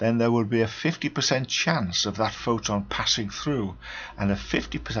 then there would be a 50% chance of that photon passing through and a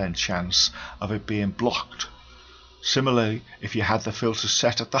 50% chance of it being blocked. Similarly, if you had the filter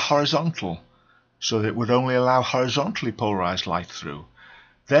set at the horizontal so that it would only allow horizontally polarized light through,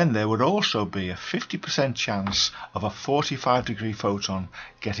 then there would also be a 50% chance of a 45 degree photon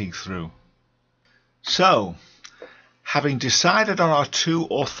getting through. So, having decided on our two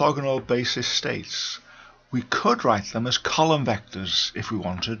orthogonal basis states, we could write them as column vectors if we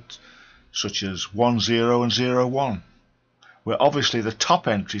wanted, such as 1, 0 and 0, 1, where obviously the top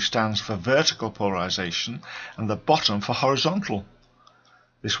entry stands for vertical polarization and the bottom for horizontal.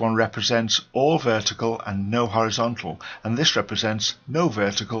 This one represents all vertical and no horizontal, and this represents no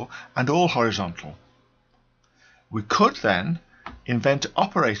vertical and all horizontal. We could then invent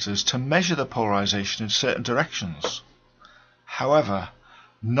operators to measure the polarization in certain directions. However,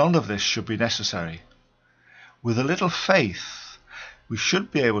 none of this should be necessary. With a little faith, we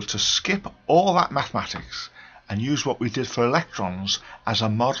should be able to skip all that mathematics and use what we did for electrons as a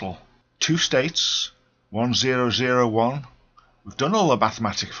model. Two states, 1, 0, 0, 1. We've done all the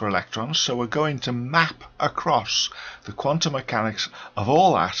mathematics for electrons, so we're going to map across the quantum mechanics of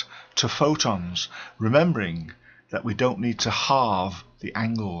all that to photons, remembering that we don't need to halve the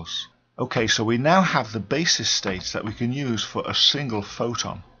angles. Okay, so we now have the basis states that we can use for a single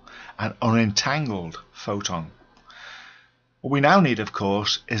photon, an unentangled photon. What we now need, of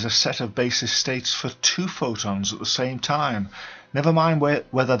course, is a set of basis states for two photons at the same time, never mind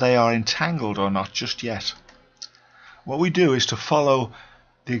whether they are entangled or not just yet. What we do is to follow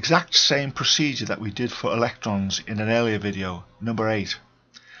the exact same procedure that we did for electrons in an earlier video, number 8.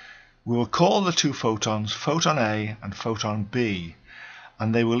 We will call the two photons photon A and photon B,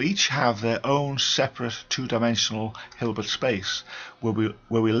 and they will each have their own separate two-dimensional Hilbert space, where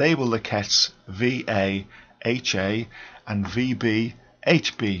we label the kets VA, HA and VB,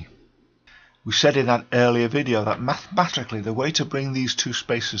 HB. We said in that earlier video that mathematically the way to bring these two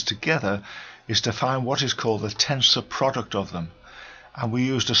spaces together is to find what is called the tensor product of them, and we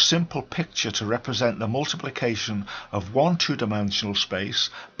used a simple picture to represent the multiplication of one two-dimensional space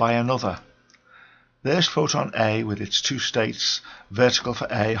by another. There's photon A with its two states, vertical for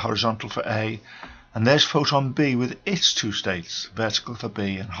A, horizontal for A, and there's photon B with its two states, vertical for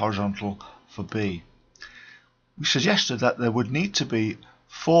B and horizontal for B. We suggested that there would need to be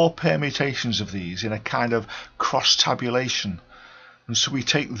 4 permutations of these in a kind of cross-tabulation. And so we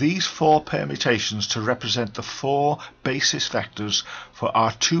take these 4 permutations to represent the 4 basis vectors for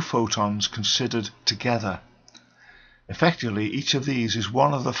our two photons considered together. Effectively, each of these is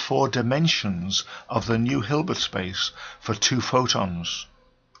one of the 4 dimensions of the new Hilbert space for two photons.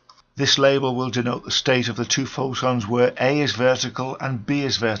 This label will denote the state of the two photons where A is vertical and B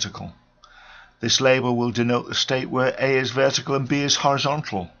is vertical. This label will denote the state where A is vertical and B is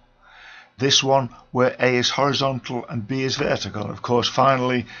horizontal. This one where A is horizontal and B is vertical. Of course,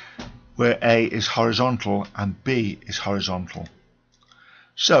 finally, where A is horizontal and B is horizontal.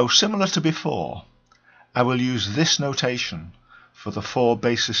 So, similar to before, I will use this notation for the four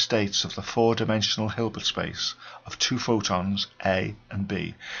basis states of the four-dimensional Hilbert space of two photons A and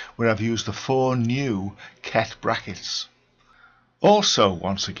B, where I've used the four new ket brackets. Also,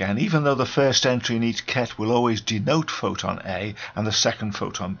 once again, even though the first entry in each ket will always denote photon A and the second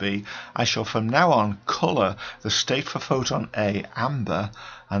photon B, I shall from now on colour the state for photon A amber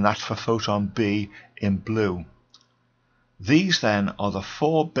and that for photon B in blue. These then are the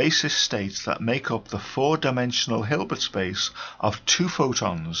four basis states that make up the four-dimensional Hilbert space of two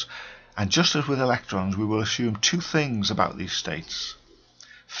photons, and just as with electrons, we will assume two things about these states.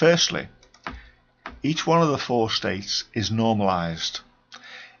 Firstly, each one of the four states is normalized.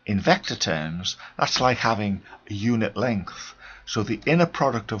 In vector terms, that's like having a unit length, so the inner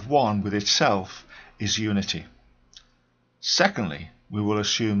product of one with itself is unity. Secondly, we will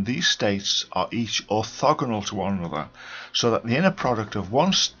assume these states are each orthogonal to one another, so that the inner product of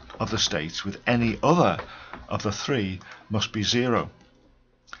one of the states with any other of the three must be zero.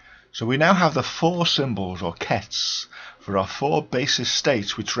 So we now have the four symbols, or kets, for our four basis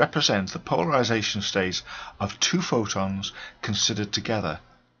states which represent the polarization state of two photons considered together.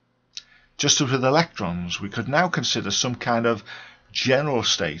 Just as with electrons, we could now consider some kind of general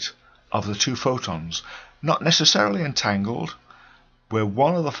state of the two photons, not necessarily entangled, where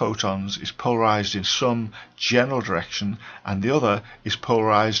one of the photons is polarized in some general direction and the other is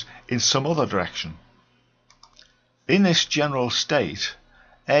polarized in some other direction. In this general state,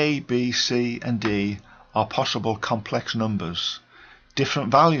 A, B, C and D are possible complex numbers, different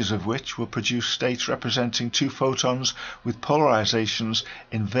values of which will produce states representing two photons with polarizations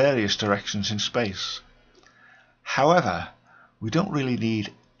in various directions in space. However, we don't really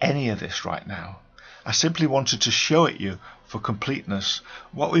need any of this right now. I simply wanted to show it you for completeness.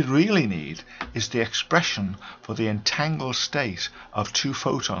 What we really need is the expression for the entangled state of two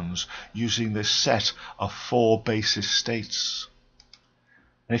photons using this set of four basis states.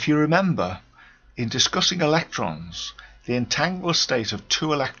 And if you remember, in discussing electrons, the entangled state of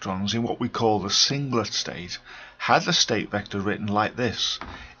two electrons in what we call the singlet state had the state vector written like this.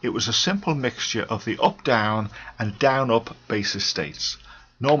 It was a simple mixture of the up-down and down-up basis states,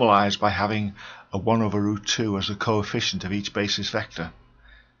 normalized by having a 1 over root 2 as the coefficient of each basis vector.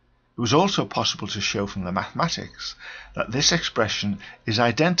 It was also possible to show from the mathematics that this expression is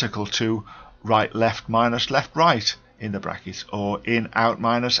identical to right left minus left right in the bracket, or in out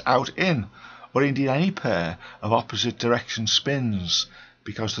minus out in, or indeed any pair of opposite direction spins,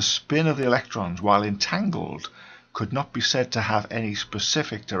 because the spin of the electrons, while entangled, could not be said to have any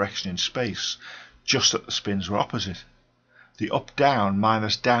specific direction in space, just that the spins were opposite. The up-down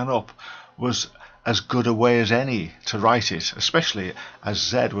minus down-up was as good a way as any to write it, especially as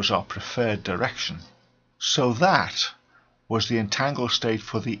Z was our preferred direction. So that was the entangled state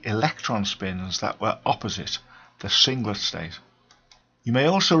for the electron spins that were opposite, the singlet state. You may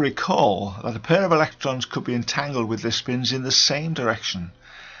also recall that a pair of electrons could be entangled with their spins in the same direction,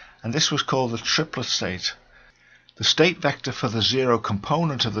 and this was called the triplet state. The state vector for the zero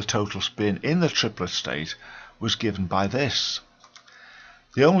component of the total spin in the triplet state was given by this.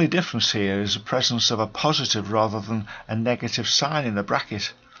 The only difference here is the presence of a positive rather than a negative sign in the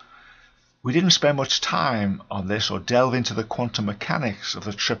bracket. We didn't spend much time on this or delve into the quantum mechanics of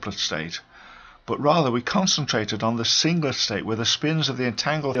the triplet state, but rather we concentrated on the singlet state where the spins of the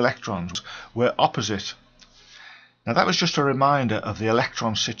entangled electrons were opposite. Now that was just a reminder of the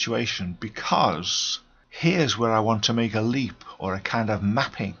electron situation, because here's where I want to make a leap or a kind of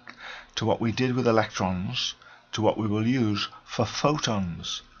mapping to what we did with electrons to what we will use for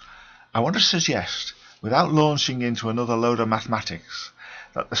photons. I want to suggest, without launching into another load of mathematics,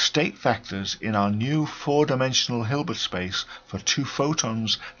 that the state vectors in our new four-dimensional Hilbert space for two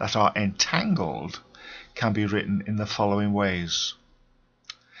photons that are entangled can be written in the following ways.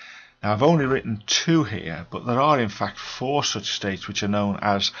 Now I've only written two here, but there are in fact four such states which are known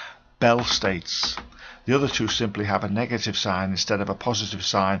as Bell states. The other two simply have a negative sign instead of a positive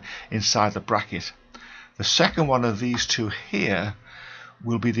sign inside the bracket. The second one of these two here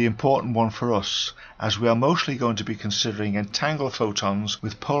will be the important one for us, as we are mostly going to be considering entangled photons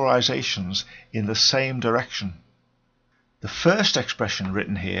with polarizations in the same direction. The first expression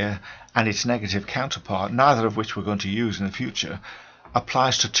written here and its negative counterpart, neither of which we're going to use in the future,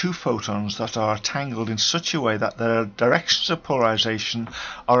 applies to two photons that are entangled in such a way that their directions of polarization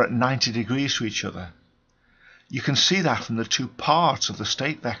are at 90 degrees to each other. You can see that from the two parts of the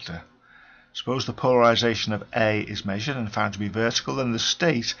state vector. Suppose the polarization of A is measured and found to be vertical, then this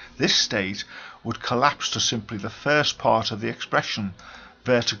state would collapse to simply the first part of the expression,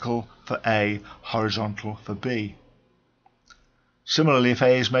 vertical for A, horizontal for B. Similarly, if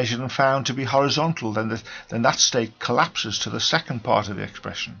A is measured and found to be horizontal, then that state collapses to the second part of the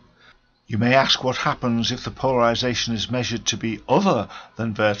expression. You may ask what happens if the polarization is measured to be other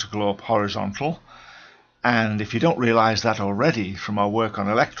than vertical or horizontal, and if you don't realize that already from our work on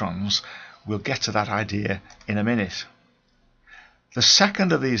electrons, we'll get to that idea in a minute. The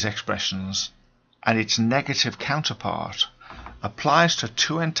second of these expressions, and its negative counterpart, applies to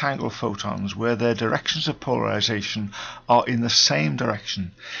two entangled photons where their directions of polarization are in the same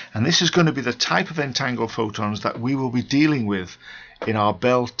direction, and this is going to be the type of entangled photons that we will be dealing with in our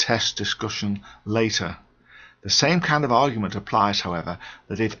Bell test discussion later. The same kind of argument applies, however,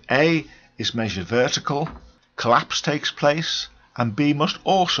 that if A is measured vertical, collapse takes place, and B must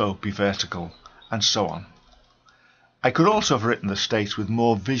also be vertical, and so on. I could also have written the states with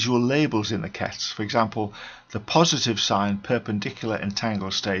more visual labels in the kets. For example, the positive sign perpendicular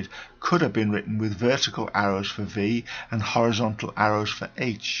entangled state could have been written with vertical arrows for V and horizontal arrows for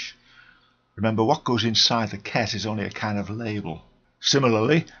H. Remember, what goes inside the ket is only a kind of label.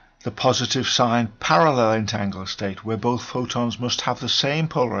 Similarly, the positive sign parallel entangled state, where both photons must have the same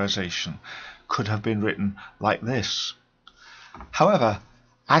polarization, could have been written like this. However,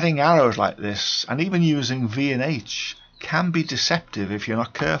 adding arrows like this, and even using V and H, can be deceptive if you're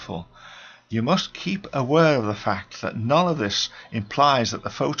not careful. You must keep aware of the fact that none of this implies that the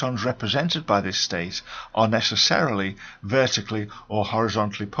photons represented by this state are necessarily vertically or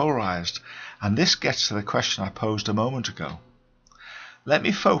horizontally polarized, and this gets to the question I posed a moment ago. Let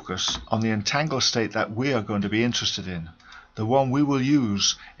me focus on the entangled state that we are going to be interested in, the one we will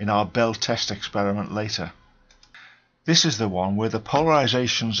use in our Bell test experiment later. This is the one where the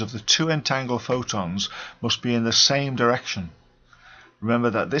polarizations of the two entangled photons must be in the same direction.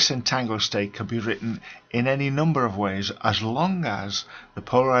 Remember that this entangled state can be written in any number of ways as long as the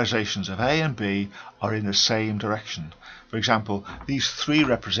polarizations of A and B are in the same direction. For example, these three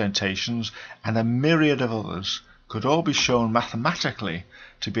representations and a myriad of others could all be shown mathematically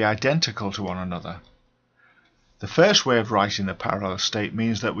to be identical to one another. The first way of writing the parallel state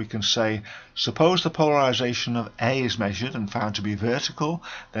means that we can say, suppose the polarization of A is measured and found to be vertical,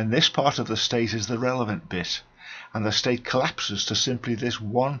 then this part of the state is the relevant bit, and the state collapses to simply this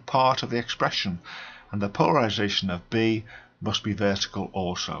one part of the expression, and the polarization of B must be vertical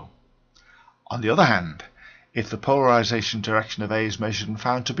also. On the other hand, if the polarization direction of A is measured and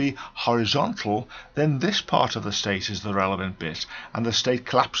found to be horizontal, then this part of the state is the relevant bit, and the state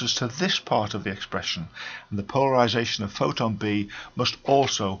collapses to this part of the expression, and the polarization of photon B must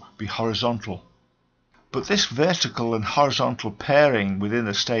also be horizontal. But this vertical and horizontal pairing within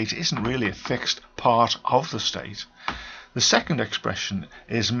the state isn't really a fixed part of the state. The second expression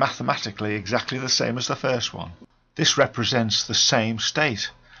is mathematically exactly the same as the first one. This represents the same state.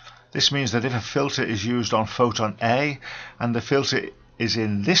 This means that if a filter is used on photon A and the filter is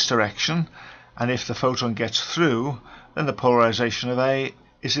in this direction, and if the photon gets through, then the polarization of A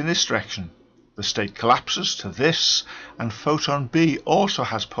is in this direction. The state collapses to this, and photon B also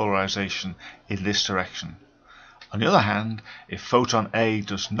has polarization in this direction. On the other hand, if photon A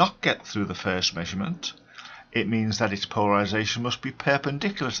does not get through the first measurement, it means that its polarization must be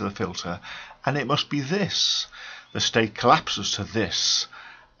perpendicular to the filter, and it must be this. The state collapses to this,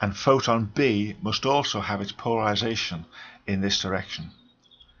 and photon B must also have its polarization in this direction.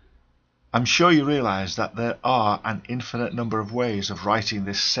 I'm sure you realize that there are an infinite number of ways of writing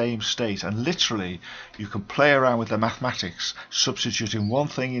this same state, and literally you can play around with the mathematics, substituting one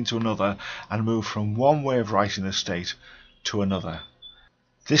thing into another and move from one way of writing the state to another.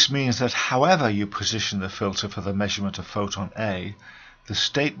 This means that however you position the filter for the measurement of photon A, the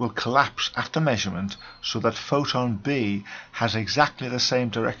state will collapse after measurement so that photon B has exactly the same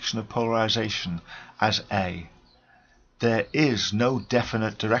direction of polarization as A. There is no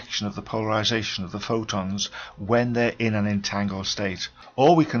definite direction of the polarization of the photons when they're in an entangled state.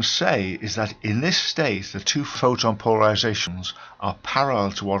 All we can say is that in this state the two photon polarizations are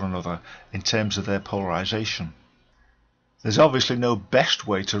parallel to one another in terms of their polarization. There's obviously no best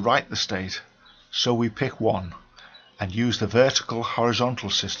way to write the state, so we pick one and use the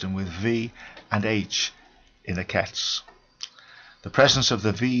vertical-horizontal system with V and H in the kets. The presence of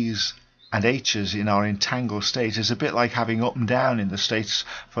the V's and H's in our entangled state is a bit like having up and down in the states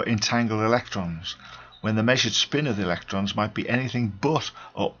for entangled electrons, when the measured spin of the electrons might be anything but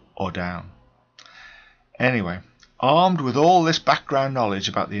up or down. Anyway, armed with all this background knowledge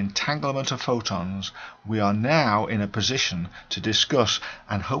about the entanglement of photons, we are now in a position to discuss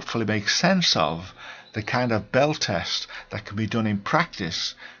and hopefully make sense of the kind of Bell test that can be done in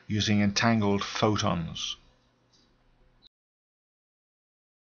practice using entangled photons.